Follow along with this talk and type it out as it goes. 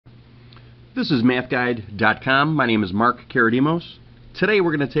This is MATHguide.com. My name is Mark Karadimos. Today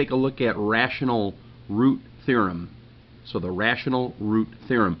we're going to take a look at rational root theorem. So the rational root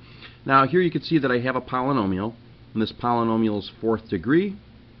theorem. Now here you can see that I have a polynomial, and this polynomial is fourth degree,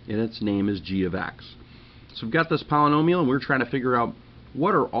 and its name is g of x. So we've got this polynomial, and we're trying to figure out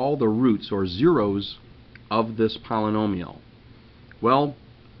what are all the roots or zeros of this polynomial. Well,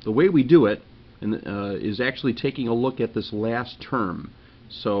 the way we do it is actually taking a look at this last term.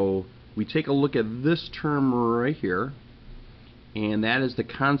 So we take a look at this term right here, and that is the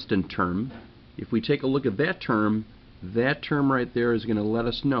constant term. If we take a look at that term right there is going to let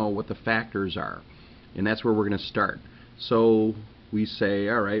us know what the factors are, and that's where we're going to start. So we say,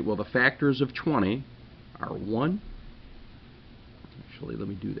 alright, well, the factors of 20 are 1. Actually, let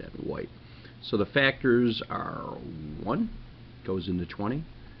me do that in white. So the factors are 1 goes into 20,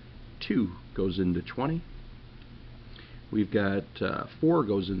 2 goes into 20, we've got 4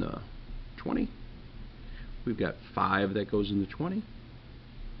 goes into 20, we've got 5 that goes into 20,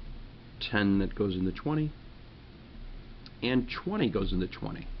 10 that goes into 20, and 20 goes into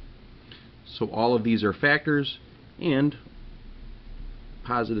 20. So all of these are factors, and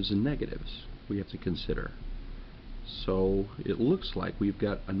positives and negatives we have to consider. So it looks like we've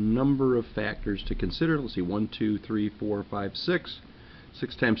got a number of factors to consider. Let's see, 1, 2, 3, 4, 5, 6.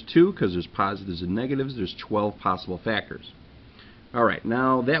 6 times 2, because there's positives and negatives, there's 12 possible factors. Alright,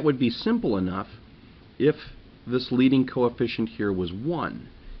 now that would be simple enough if this leading coefficient here was 1.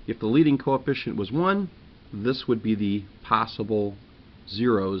 If the leading coefficient was 1, this would be the possible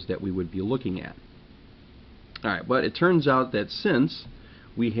zeros that we would be looking at. Alright, but it turns out that since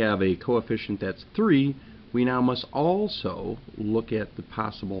we have a coefficient that's 3, we now must also look at the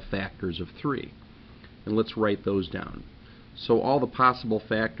possible factors of 3. And let's write those down. So all the possible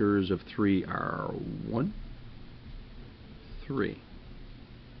factors of 3 are 1, 3.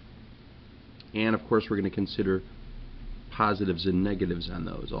 And of course we're going to consider positives and negatives on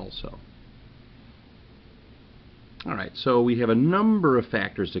those also. Alright, so we have a number of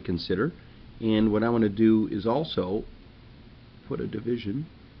factors to consider, and what I want to do is also put a division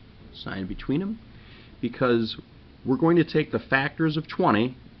sign between them, because we're going to take the factors of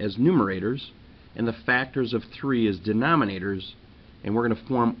 20 as numerators and the factors of 3 as denominators, and we're going to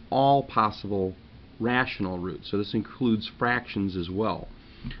form all possible rational roots. So this includes fractions as well.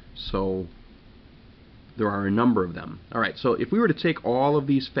 So there are a number of them. Alright, so if we were to take all of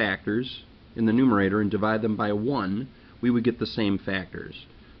these factors in the numerator and divide them by 1, we would get the same factors.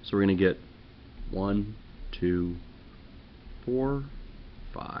 So we're going to get 1, 2, 4,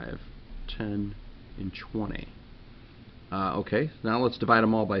 5, 10, and 20. Okay, now let's divide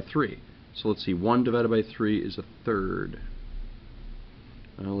them all by 3. So let's see, 1 divided by 3 is a third.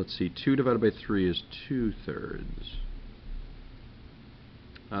 Let's see, 2 divided by 3 is 2/3.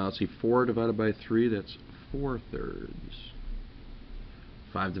 Let's see, 4 divided by 3, that's 4/3.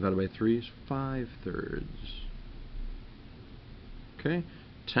 5 divided by 3 is 5/3. Okay,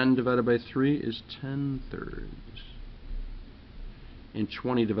 10 divided by 3 is 10/3. And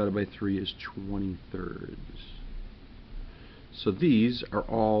 20 divided by 3 is 20/3. So these are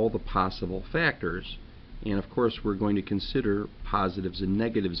all the possible factors, and of course we're going to consider positives and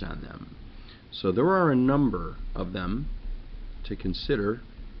negatives on them. So there are a number of them to consider,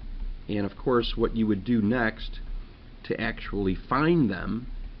 and of course what you would do next to actually find them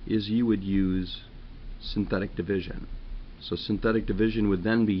is you would use synthetic division. So synthetic division would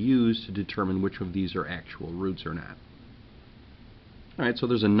then be used to determine which of these are actual roots or not. Alright, so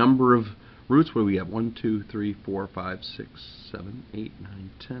there's a number of roots. What do we have? 1, 2, 3, 4, 5, 6, 7, 8,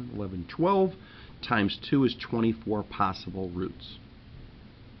 9, 10, 11, 12. Times 2 is 24 possible roots.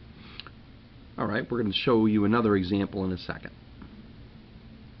 Alright, we're going to show you another example in a second.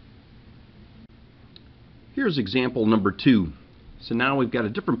 Here's example number 2. So now we've got a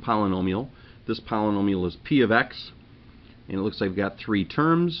different polynomial. This polynomial is p of x, and it looks like we've got 3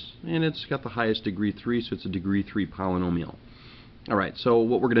 terms, and it's got the highest degree 3, so it's a degree 3 polynomial. Alright, so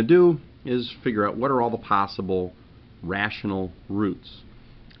what we're going to do is figure out what are all the possible rational roots.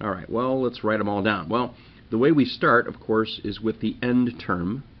 Alright, well, let's write them all down. Well, the way we start, of course, is with the end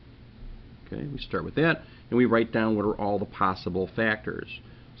term. Okay, we start with that, and we write down what are all the possible factors.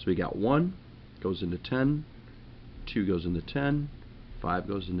 So we got 1 goes into 10, 2 goes into 10, 5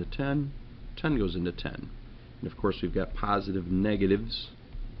 goes into 10, 10 goes into 10. And of course we've got positive negatives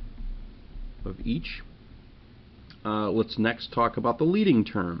of each. Let's next talk about the leading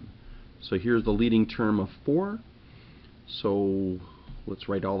term. So here's the leading term of 4. So let's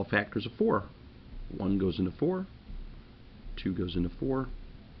write all the factors of 4. 1 goes into 4, 2 goes into 4,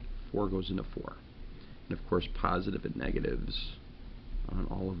 4 goes into 4. And of course positive and negatives on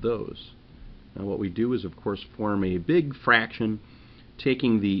all of those. Now what we do is, of course, form a big fraction,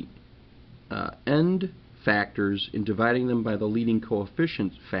 taking the end factors and dividing them by the leading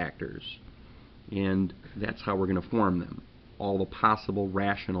coefficient factors. And that's how we're going to form them, all the possible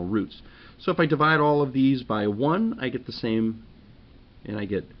rational roots. So if I divide all of these by 1, I get the same, and I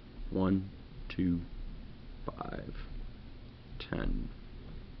get 1, 2, 5, 10.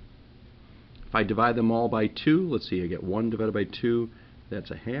 If I divide them all by 2, let's see, I get 1 divided by 2,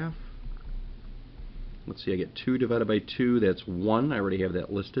 that's a half. Let's see, I get 2 divided by 2, that's 1, I already have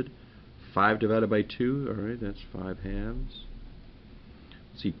that listed. 5 divided by 2, alright, that's 5 halves.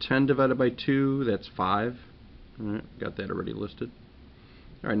 Let's see, 10 divided by 2, that's 5. Alright, got that already listed.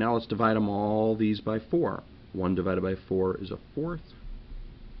 Alright, now let's divide them all these by 4. 1 divided by 4 is a fourth.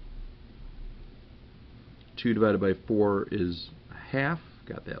 2 divided by 4 is a half.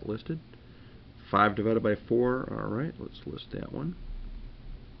 Got that listed. 5 divided by 4, alright, let's list that one.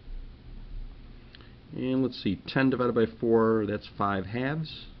 And let's see, 10 divided by 4, that's 5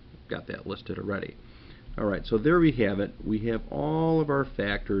 halves. Got that listed already. Alright, so there we have it. We have all of our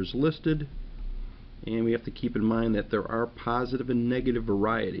factors listed, and we have to keep in mind that there are positive and negative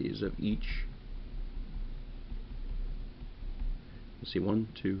varieties of each. Let's see, 1,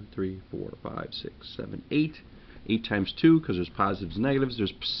 2, 3, 4, 5, 6, 7, 8. 8 times 2, because there's positives and negatives,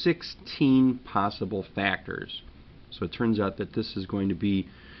 there's 16 possible factors. So it turns out that this is going to be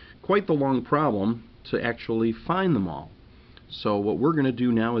quite the long problem to actually find them all. So what we're going to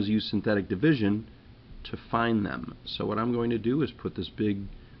do now is use synthetic division to find them. So what I'm going to do is put this big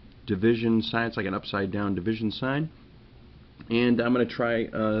division sign, it's like an upside down division sign, and I'm going to try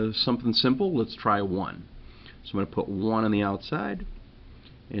something simple. Let's try 1. So I'm going to put 1 on the outside,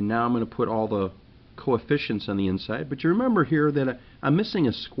 and now I'm going to put all the coefficients on the inside. But you remember here that I'm missing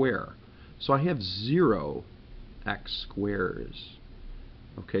a square, so I have 0 x squares.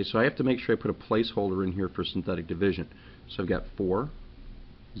 Okay, so I have to make sure I put a placeholder in here for synthetic division. So I've got 4,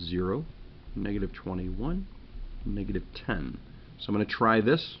 0, negative 21, negative 10. So I'm going to try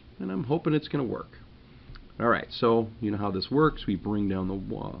this, and I'm hoping it's going to work. Alright, so you know how this works. We bring down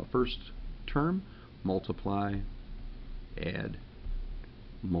the first term, multiply, add,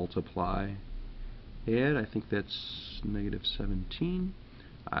 multiply, add. I think that's negative 17.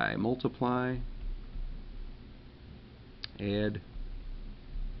 I multiply, add,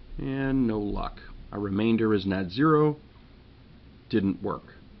 and no luck. Our remainder is not 0. Didn't work.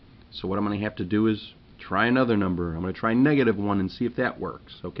 So what I'm going to have to do is try another number. I'm going to try negative 1 and see if that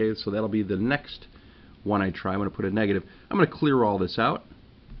works. Okay, so that'll be the next one I try. I'm going to put a negative. I'm going to clear all this out.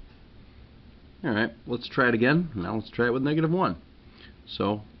 Alright, let's try it again. Now let's try it with negative 1.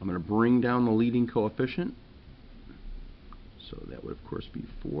 So I'm going to bring down the leading coefficient. So that would of course be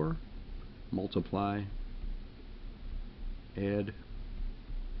 4. Multiply, add,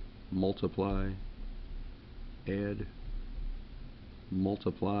 multiply, add,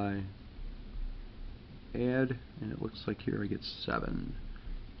 multiply, add, and it looks like here I get 7.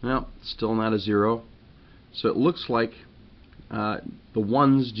 Well, still not a 0. So it looks like the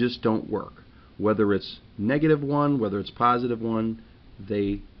 1s just don't work. Whether it's negative 1, whether it's positive 1,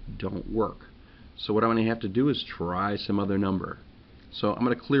 they don't work. So what I'm going to have to do is try some other number. So I'm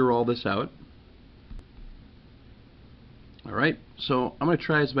going to clear all this out. Alright, so I'm going to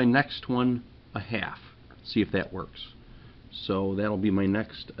try as my next one a half. See if that works. So that'll be my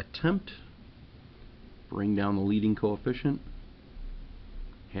next attempt. Bring down the leading coefficient.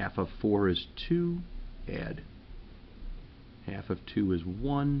 Half of 4 is 2. Add. Half of 2 is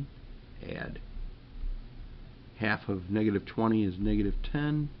 1. Add. Half of negative 20 is negative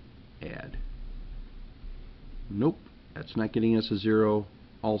 10. Add. Nope, that's not getting us a 0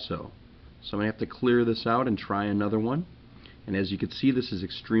 also. So I'm going to have to clear this out and try another one. And as you can see, this is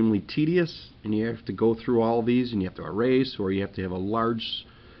extremely tedious, and you have to go through all these, and you have to erase, or you have to have a large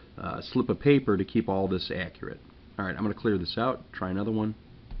slip of paper to keep all this accurate. Alright, I'm going to clear this out, try another one.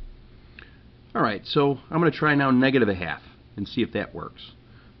 Alright, so I'm going to try now negative a half and see if that works.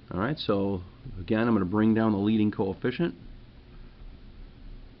 Alright, so again, I'm going to bring down the leading coefficient.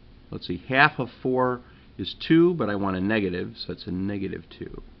 Let's see, half of 4 is 2, but I want a negative, so it's a negative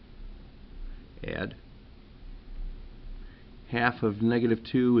 2. Add. Half of negative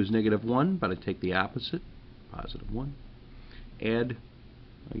 2 is negative 1, but I take the opposite, positive 1. Add,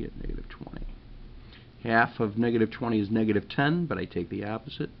 I get negative 20. Half of negative 20 is negative 10, but I take the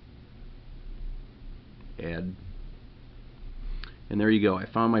opposite. Add. And there you go. I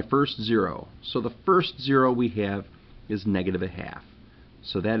found my first 0. So the first 0 we have is negative a half.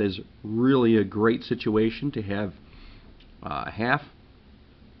 So that is really a great situation to have half.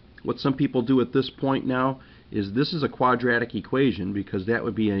 What some people do at this point now is this is a quadratic equation, because that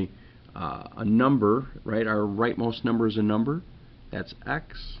would be a number, right? Our rightmost number is a number. That's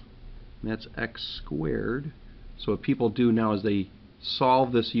x. And that's x squared. So what people do now is they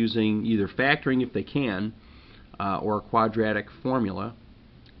solve this using either factoring if they can, or a quadratic formula.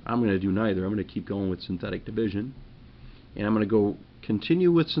 I'm going to do neither. I'm going to keep going with synthetic division. And I'm going to go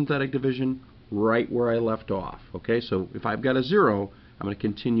continue with synthetic division right where I left off. Okay, so if I've got a 0, I'm going to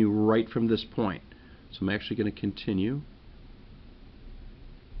continue right from this point. So I'm actually going to continue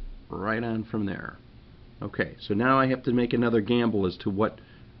right on from there. Okay, so now I have to make another gamble as to what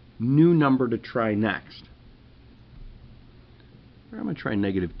new number to try next. I'm going to try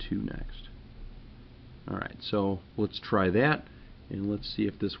 -2 next. Alright, so let's try that, and let's see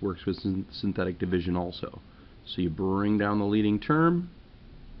if this works with synthetic division also. So you bring down the leading term,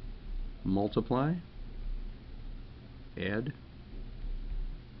 multiply, add,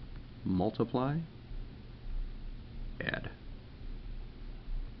 multiply, add.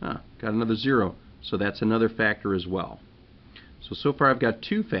 Got another 0, so that's another factor as well. So far I've got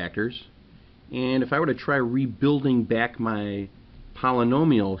 2 factors, and if I were to try rebuilding back my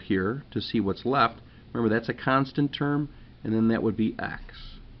polynomial here to see what's left, remember that's a constant term, and then that would be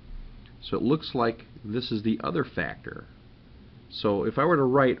x. So it looks like this is the other factor. So if I were to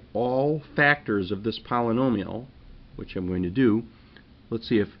write all factors of this polynomial, which I'm going to do, let's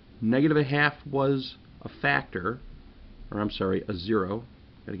see if -1/2 was a factor, or I'm sorry, a 0.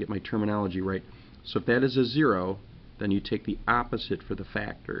 Got to get my terminology right. So if that is a 0, then you take the opposite for the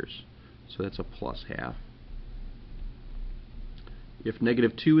factors. So that's a +1/2. If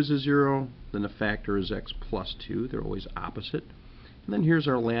 -2 is a 0, then the factor is x plus 2. They're always opposite. And then here's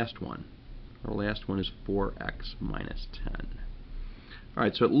our last one. Our last one is 4x minus 10.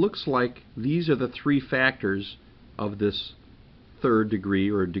 Alright, so it looks like these are the 3 factors of this 3rd degree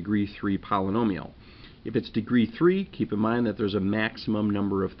or degree 3 polynomial. If it's degree 3, keep in mind that there's a maximum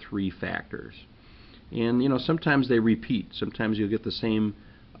number of 3 factors. And sometimes they repeat. Sometimes you'll get the same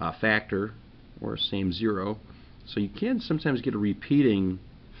factor or same 0. So you can sometimes get repeating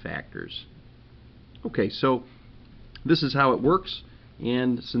factors. Okay, so this is how it works,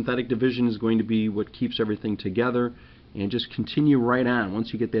 and synthetic division is going to be what keeps everything together, and just continue right on.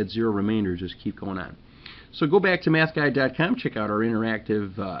 Once you get that 0 remainder, just keep going on. So go back to MATHguide.com, check out our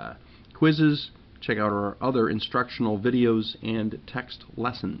interactive quizzes, check out our other instructional videos and text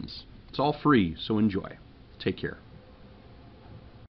lessons. It's all free, so enjoy. Take care.